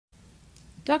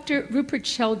Dr. Rupert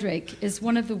Sheldrake is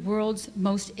one of the world's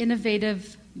most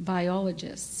innovative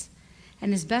biologists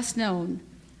and is best known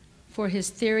for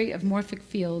his theory of morphic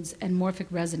fields and morphic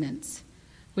resonance,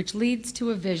 which leads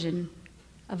to a vision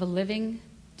of a living,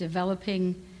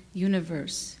 developing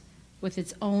universe with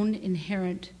its own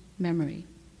inherent memory.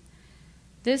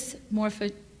 This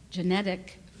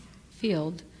morphogenetic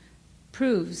field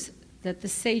proves that the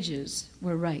sages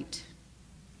were right.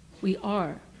 We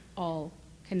are all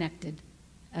connected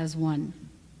as one.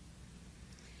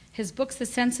 His books, The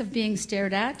Sense of Being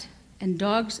Stared At and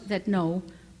Dogs That Know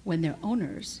When Their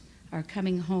Owners Are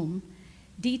Coming Home,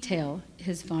 detail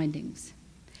his findings.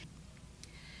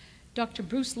 Dr.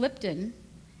 Bruce Lipton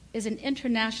is an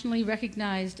internationally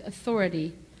recognized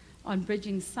authority on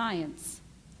bridging science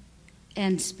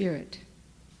and spirit.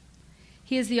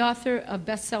 He is the author of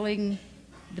best-selling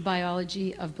The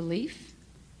Biology of Belief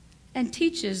and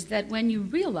teaches that when you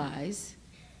realize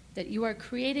that you are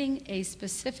creating a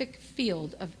specific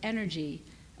field of energy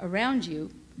around you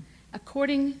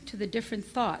according to the different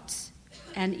thoughts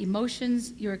and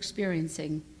emotions you're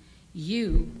experiencing,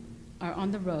 you are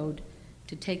on the road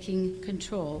to taking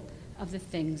control of the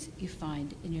things you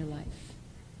find in your life.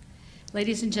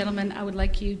 Ladies and gentlemen, I would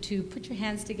like you to put your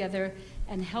hands together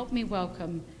and help me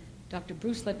welcome Dr.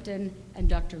 Bruce Lipton and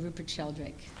Dr. Rupert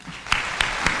Sheldrake.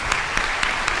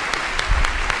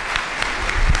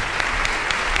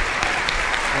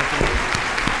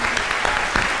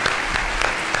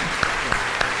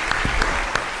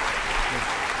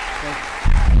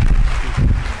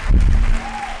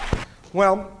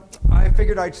 Well, I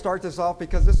figured I'd start this off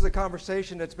because this is a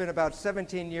conversation that's been about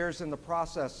 17 years in the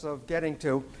process of getting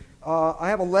to. I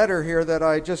have a letter here that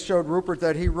I just showed Rupert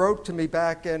that he wrote to me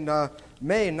back in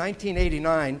May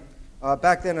 1989.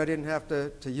 Back then I didn't have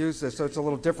to use this, so it's a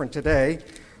little different today.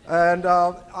 And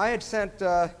I had sent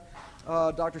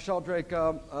Dr. Sheldrake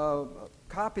a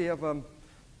copy of a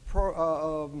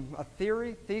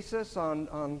thesis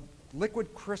on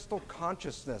liquid crystal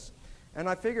consciousness. And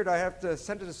I figured I have to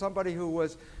send it to somebody who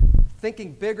was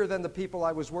thinking bigger than the people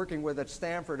I was working with at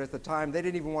Stanford at the time. They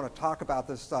didn't even want to talk about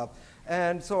this stuff.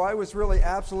 And so I was really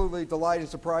absolutely delighted and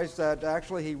surprised that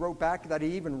actually he wrote back that he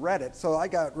even read it. So I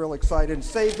got real excited and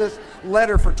saved this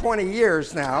letter for 20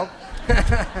 years now.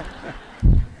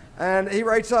 And he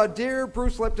writes, Dear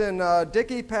Bruce Lipton,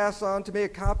 Dickie passed on to me a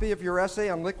copy of your essay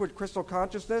on liquid crystal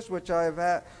consciousness, which I've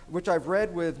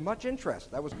read with much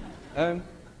interest. That was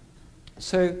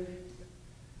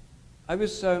I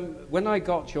was, when I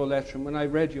got your letter and when I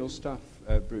read your stuff,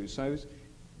 Bruce, I was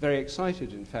very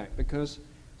excited, in fact, because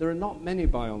there are not many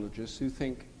biologists who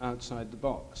think outside the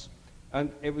box. And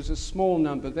it was a small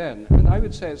number then, and I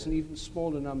would say it's an even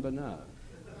smaller number now.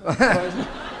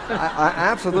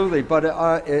 Absolutely, but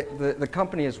the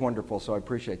company is wonderful, so I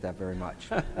appreciate that very much.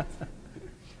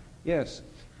 Yes.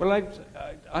 Well,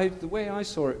 the way I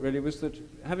saw it really was that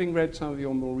having read some of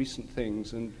your more recent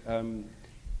things and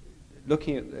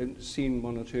looking at and seen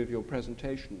one or two of your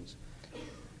presentations,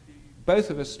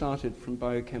 both of us started from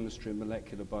biochemistry and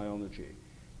molecular biology.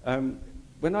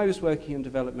 When I was working in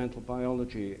developmental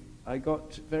biology, I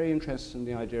got very interested in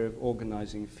the idea of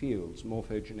organizing fields,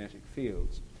 morphogenetic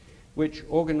fields, which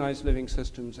organize living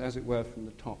systems, as it were, from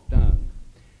the top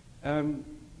down.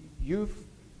 You've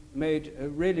made a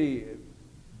really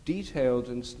detailed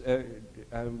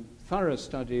and thorough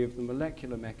study of the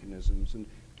molecular mechanisms and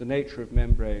the nature of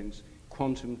membranes,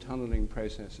 quantum tunneling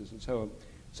processes, and so on.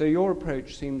 So your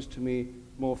approach seems to me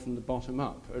more from the bottom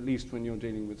up, at least when you're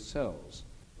dealing with cells.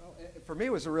 Well, for me,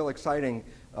 it was a real exciting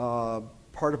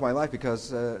part of my life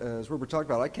because, as Rupert talked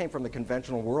about, I came from the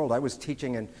conventional world. I was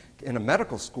teaching in a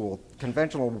medical school,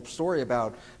 conventional story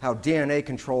about how DNA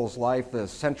controls life, the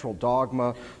central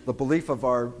dogma, the belief of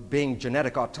our being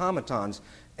genetic automatons.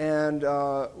 And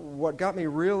what got me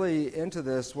really into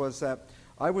this was that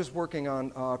I was working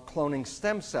on cloning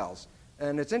stem cells.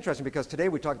 And it's interesting because today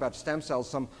we talk about stem cells,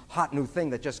 some hot new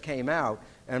thing that just came out.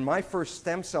 And my first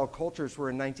stem cell cultures were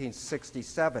in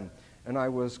 1967. And I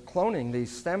was cloning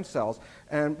these stem cells.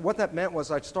 And what that meant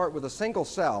was I'd start with a single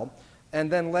cell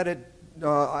and then let it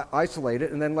isolate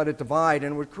it and then let it divide,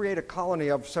 and it would create a colony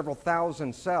of several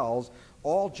thousand cells,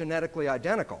 all genetically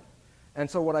identical. And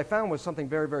so what I found was something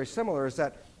very, very similar, is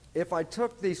that if I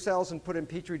took these cells and put in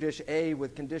Petri dish A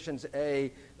with conditions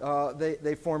A,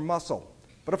 they form muscle.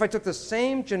 But if I took the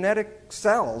same genetic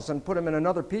cells and put them in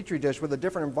another Petri dish with a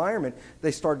different environment, they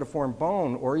started to form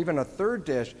bone, or even a third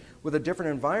dish with a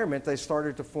different environment, they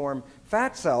started to form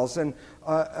fat cells. And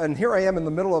here I am in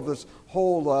the middle of this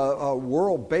whole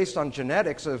world based on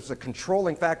genetics as a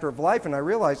controlling factor of life, and I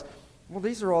realized, well,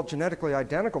 these are all genetically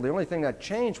identical. The only thing that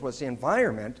changed was the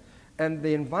environment. and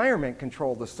the environment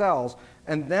controlled the cells.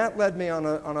 And that led me on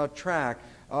a track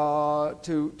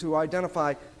to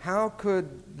identify how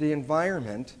could the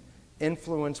environment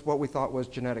influence what we thought was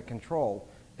genetic control.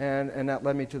 And that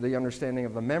led me to the understanding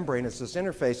of the membrane as this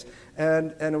interface.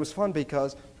 And it was fun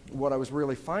because what I was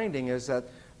really finding is that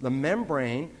the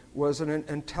membrane was an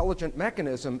intelligent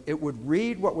mechanism. It would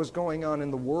read what was going on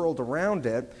in the world around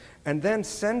it and then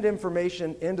send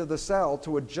information into the cell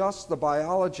to adjust the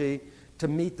biology to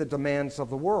meet the demands of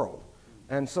the world.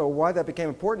 And so why that became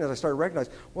important is I started to recognize,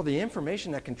 well, the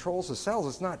information that controls the cells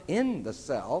is not in the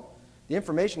cell. The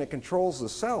information that controls the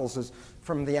cells is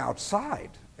from the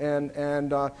outside. And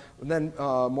then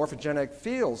Morphogenic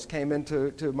Fields came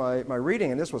into my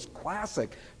reading, and this was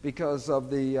classic because of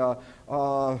the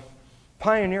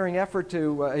pioneering effort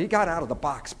to, he got out of the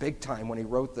box big time when he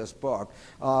wrote this book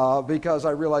because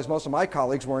I realized most of my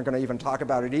colleagues weren't going to even talk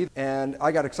about it either. And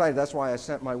I got excited. That's why I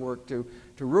sent my work to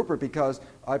Rupert, because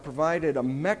I provided a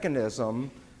mechanism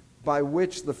by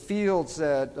which the fields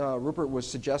that Rupert was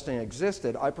suggesting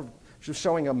existed, I was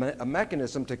showing a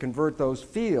mechanism to convert those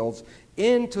fields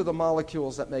into the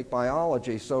molecules that make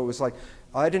biology. So it was like,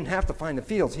 I didn't have to find the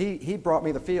fields. He brought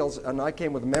me the fields, and I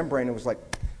came with a membrane. It was like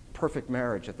perfect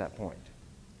marriage at that point.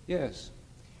 Yes.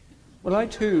 Well, I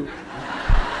too...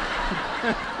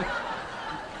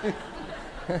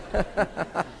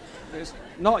 It's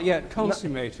not yet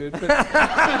consummated, but...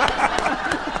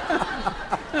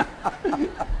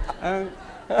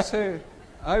 so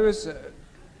I was...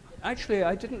 actually,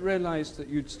 I didn't realize that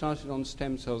you'd started on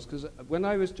stem cells, because when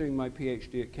I was doing my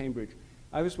PhD at Cambridge,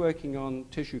 I was working on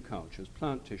tissue cultures,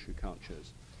 plant tissue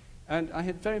cultures. And I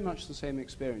had very much the same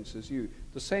experience as you.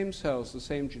 The same cells, the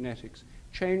same genetics,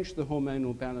 changed the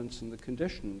hormonal balance and the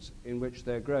conditions in which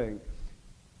they're growing.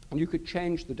 And you could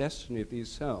change the destiny of these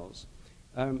cells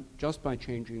just by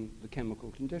changing the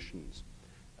chemical conditions.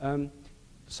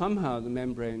 Somehow the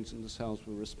membranes and the cells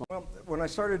will respond. Well, when I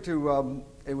started to,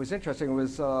 it was interesting,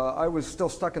 I was still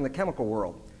stuck in the chemical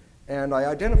world. And I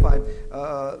identified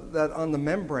that on the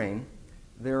membrane,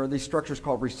 there are these structures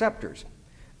called receptors.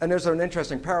 And there's an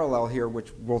interesting parallel here,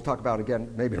 which we'll talk about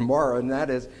again maybe tomorrow, and that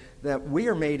is that we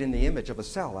are made in the image of a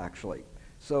cell, actually.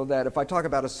 So that if I talk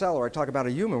about a cell or I talk about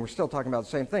a human, we're still talking about the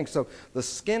same thing. So the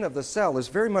skin of the cell is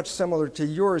very much similar to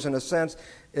yours in a sense.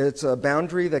 It's a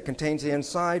boundary that contains the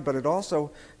inside, but it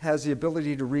also has the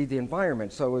ability to read the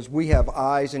environment. So as we have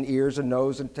eyes and ears and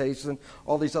nose and taste and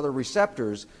all these other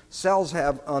receptors, cells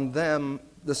have on them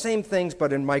the same things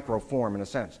but in micro form in a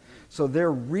sense. So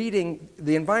they're reading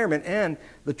the environment, and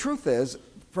the truth is,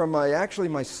 from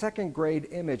my second grade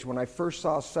image, when I first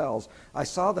saw cells, I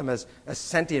saw them as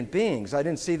sentient beings. I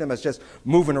didn't see them as just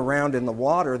moving around in the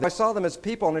water. I saw them as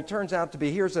people, and it turns out to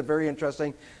be, here's a very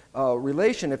interesting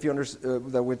relation, if you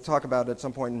understand, that we'll talk about at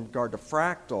some point in regard to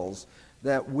fractals,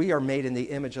 that we are made in the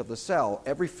image of the cell.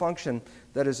 Every function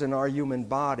that is in our human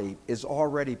body is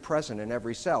already present in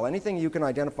every cell. Anything you can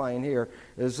identify in here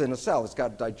is in a cell. It's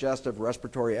got digestive,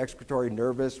 respiratory, excretory,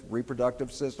 nervous,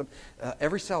 reproductive system.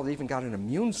 Every cell even got an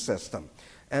immune system.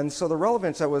 And so the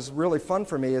relevance that was really fun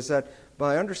for me is that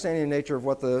by understanding the nature of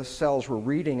what the cells were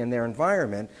reading in their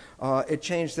environment, it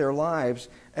changed their lives.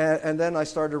 And then I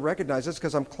started to recognize this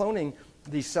because I'm cloning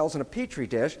these cells in a petri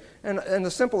dish, and the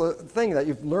simple thing that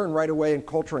you've learned right away in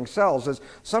culturing cells is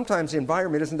sometimes the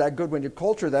environment isn't that good when you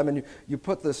culture them, and you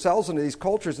put the cells into these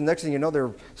cultures, and next thing you know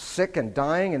they're sick and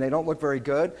dying and they don't look very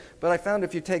good. But I found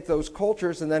if you take those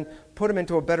cultures and then put them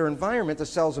into a better environment, the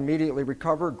cells immediately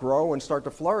recover, grow, and start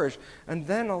to flourish. And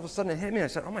then all of a sudden it hit me. I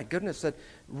said, oh my goodness,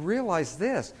 realize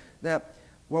this, that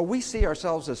while we see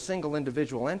ourselves as single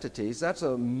individual entities, that's a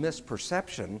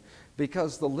misperception,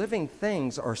 because the living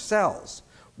things are cells.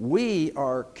 We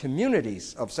are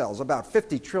communities of cells, about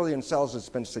 50 trillion cells it's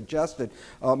been suggested,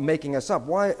 making us up.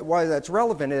 Why that's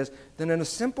relevant is that in a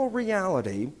simple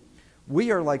reality,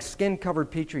 we are like skin-covered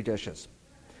petri dishes.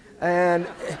 And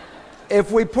if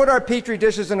we put our petri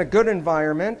dishes in a good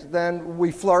environment, then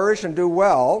we flourish and do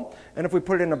well. And if we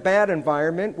put it in a bad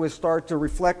environment, we start to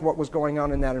reflect what was going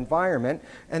on in that environment,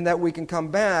 and that we can come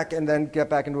back and then get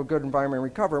back into a good environment and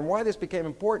recover. And why this became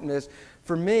important is,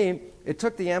 for me, it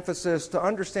took the emphasis to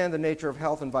understand the nature of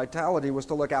health and vitality was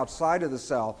to look outside of the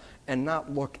cell and not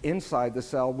look inside the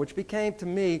cell, which became, to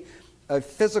me, a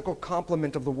physical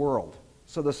complement of the world.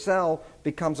 So the cell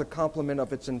becomes a complement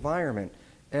of its environment.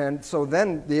 And so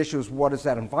then the issue is, what is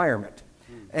that environment?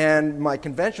 And my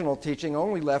conventional teaching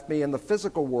only left me in the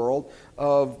physical world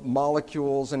of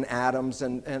molecules and atoms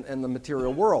and the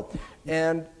material world.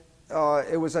 And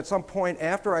it was at some point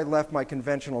after I left my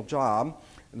conventional job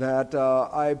that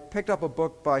I picked up a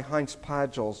book by Heinz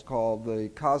Pagels called The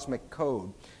Cosmic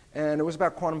Code. and it was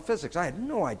about quantum physics. I had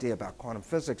no idea about quantum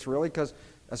physics, really, because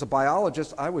as a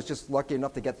biologist, I was just lucky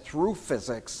enough to get through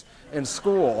physics in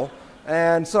school.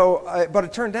 And so, but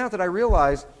it turned out that I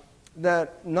realized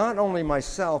that not only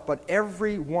myself, but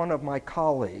every one of my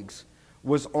colleagues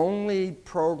was only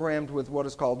programmed with what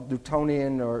is called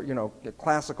Newtonian or,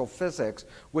 classical physics,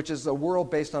 which is a world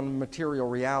based on material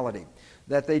reality.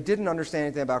 That they didn't understand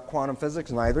anything about quantum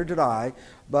physics, neither did I.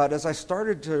 But as I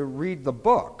started to read the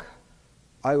book,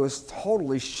 I was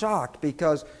totally shocked,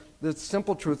 because the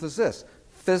simple truth is this: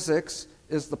 physics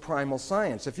is the primal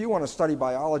science. If you want to study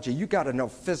biology, you got to know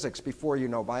physics before you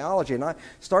know biology. And I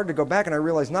started to go back and I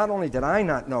realized not only did I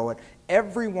not know it,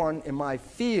 everyone in my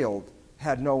field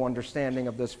had no understanding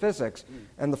of this physics.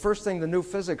 And the first thing the new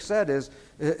physics said is,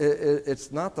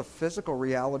 it's not the physical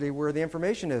reality where the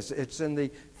information is. It's in the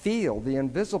field, the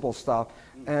invisible stuff.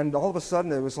 And all of a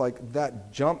sudden, it was like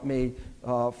that jumped me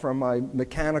from my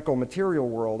mechanical material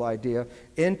world idea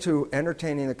into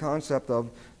entertaining the concept of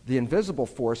the invisible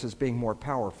force as being more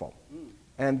powerful.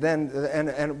 And then,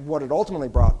 and what it ultimately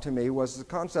brought to me was the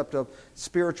concept of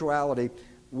spirituality,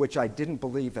 which I didn't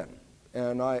believe in.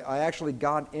 And I actually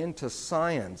got into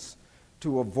science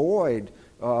to avoid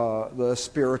the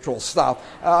spiritual stuff.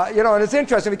 And it's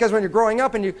interesting, because when you're growing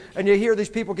up and you hear these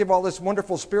people give all this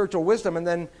wonderful spiritual wisdom, and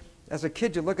then as a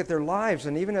kid you look at their lives,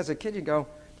 and even as a kid you go,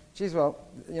 geez, well,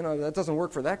 that doesn't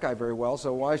work for that guy very well,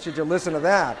 so why should you listen to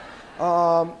that?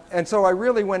 And so I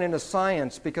really went into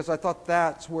science because I thought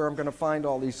that's where I'm going to find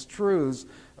all these truths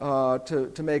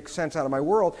to make sense out of my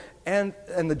world. And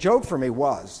the joke for me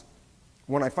was,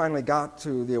 when I finally got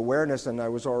to the awareness and I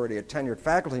was already a tenured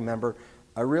faculty member,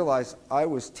 I realized I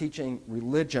was teaching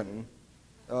religion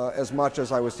as much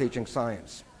as I was teaching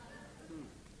science.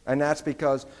 And that's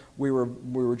because we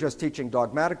were just teaching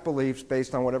dogmatic beliefs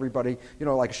based on what everybody,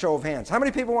 like a show of hands. How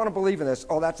many people want to believe in this?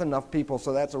 Oh, that's enough people,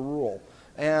 so that's a rule.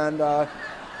 And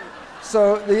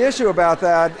so the issue about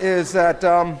that is that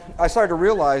I started to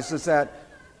realize is that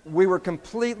we were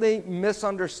completely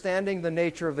misunderstanding the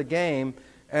nature of the game,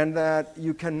 and that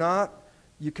you cannot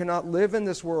live in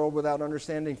this world without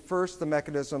understanding first the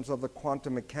mechanisms of the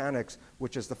quantum mechanics,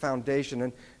 which is the foundation.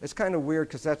 And it's kind of weird,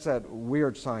 because that's that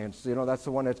weird science. That's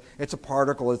the one it's a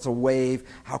particle, it's a wave.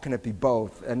 How can it be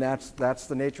both? And that's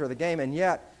the nature of the game. And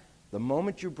yet, the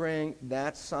moment you bring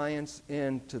that science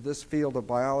into this field of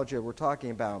biology that we're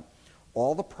talking about,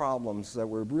 all the problems that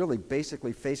we're really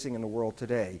basically facing in the world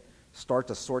today start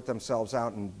to sort themselves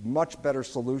out in much better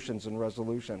solutions and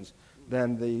resolutions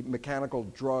than the mechanical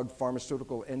drug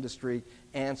pharmaceutical industry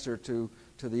answer to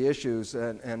the issues.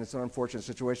 And it's an unfortunate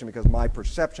situation, because my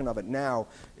perception of it now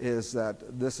is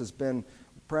that this has been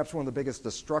perhaps one of the biggest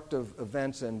destructive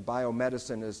events in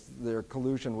biomedicine, is their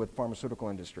collusion with pharmaceutical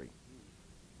industry.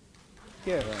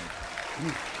 Yeah.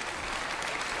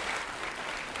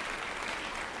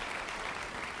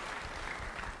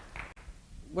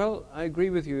 Well, I agree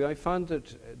with you. I found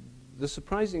that the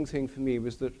surprising thing for me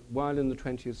was that while in the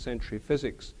 20th century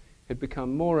physics had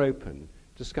become more open,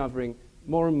 discovering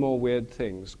more and more weird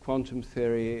things, quantum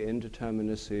theory,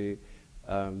 indeterminacy,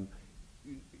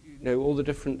 all the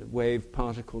different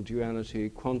wave-particle duality,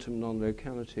 quantum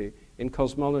non-locality, in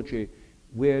cosmology,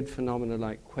 weird phenomena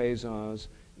like quasars,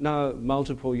 now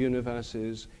multiple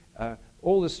universes,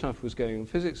 all this stuff was going on.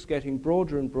 Physics getting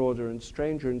broader and broader and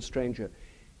stranger.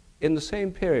 In the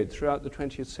same period, throughout the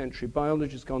 20th century,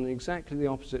 biology has gone in exactly the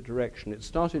opposite direction. It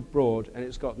started broad, and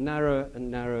it's got narrower and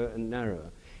narrower and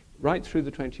narrower, right through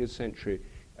the 20th century.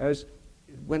 As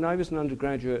when I was an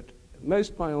undergraduate,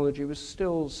 most biology was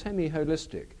still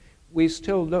semi-holistic. We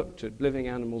still looked at living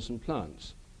animals and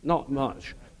plants. Not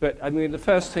much, but I mean, the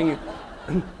first thing,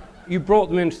 you brought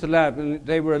them into the lab, and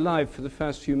they were alive for the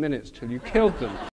first few minutes till you killed them.